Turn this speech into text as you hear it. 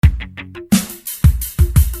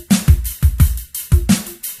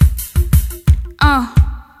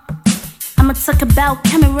I'ma talk about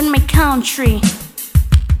Cameroon, my country.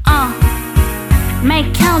 My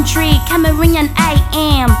country, Cameroonian I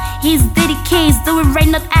am. His dedicates, do it right,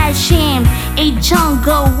 not ashamed. A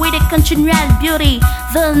jungle with a continual beauty.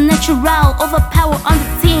 The natural overpower on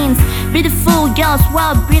the teens. Beautiful girls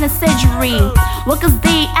while being a surgery. Workers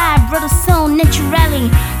they are brother so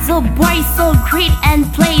naturally. The boy so great and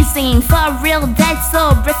pleasing. For real, that's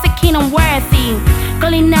so breathtaking and worthy.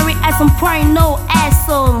 Culinary as I'm pouring no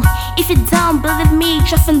asshole. If you don't believe me,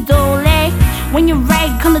 just dole. When you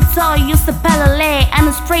rag on the toe, use the palale. An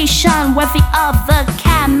inspiration worthy of the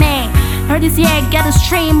kame. Heard this year got a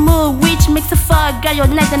straight mood, which makes a fuck got your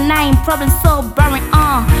 99 problems so boring.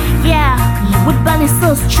 Yeah, we're burning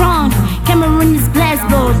so strong. Cameroon is blessed,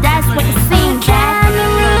 bro. That's what you think.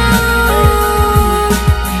 Cameroon,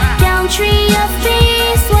 country of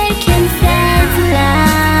peace, we can fly to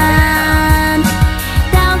land.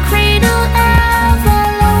 Down cradle ever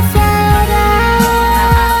long fathers.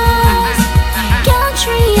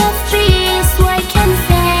 Country of peace, we can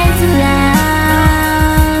fly to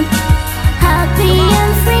land. Happy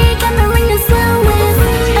and free, Cameroon is always.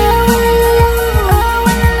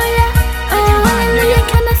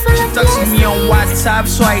 Talks to me on WhatsApp,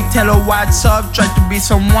 so I tell her what's up. Try to be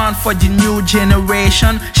someone for the new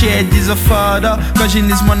generation. She is a father, cause she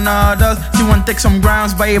needs more orders. She want take some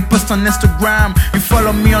grounds by a post on Instagram. You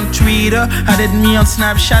follow me on Twitter, added me on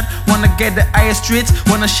Snapchat. Wanna get the highest streets,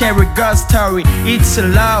 wanna share a girl story. It's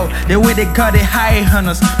allowed, the way they got it high on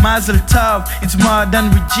us. Mazel tov, it's more than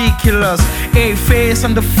ridiculous. A face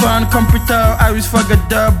on the front computer, I always forget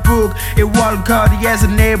the book. A wall god, he has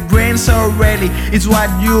an A brain so ready. It's what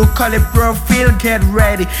you call a profile, get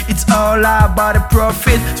ready. It's all about the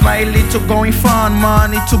profit. Smiley to going fun,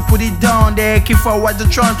 money to put it down. They keep forward the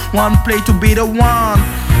throne, one play to be the one.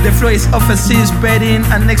 The flow is offensive, spreading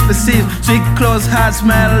and expressive. Sweet clothes, hard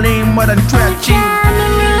smelling, more than creative.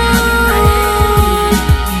 Cameroon,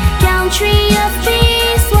 country of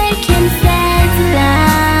peace, we can fly to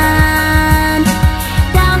land.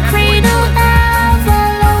 Down cradle ever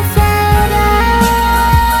long fathers.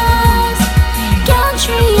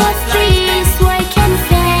 Country of peace, we can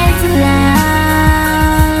fly to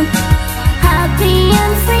land. Happy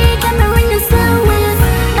and free, Cameroon is always.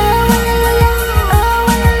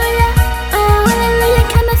 Hallelujah,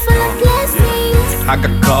 coming full of blessings. I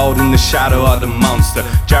got caught in the shadow of the monster.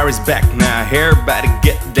 Jahred's back now, everybody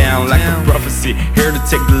get down like a prophecy. Here to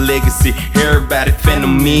take the legacy, everybody fan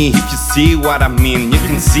on me. If you see what I mean, you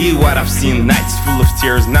can see what I've seen. Nights full of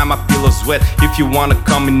tears, now my pillow's wet. If you wanna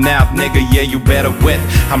coming out, nigga, yeah, you better wet.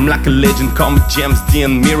 I'm like a legend, call me James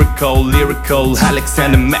Dean, miracle, lyrical,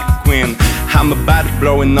 Alexander McQueen. I'm about to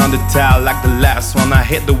blowing on the towel like the last one. I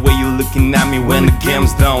hate the way you looking at me when the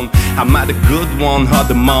game's done. I'm not the good one or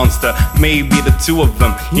the monster, maybe the two of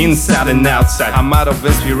them, inside and outside. I'm out of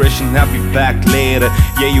inspiration, I'll be back later.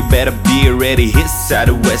 Yeah, you better be ready, east side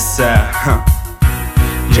or west side.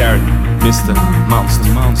 Jahred, Mr. Monster.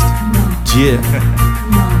 Yeah.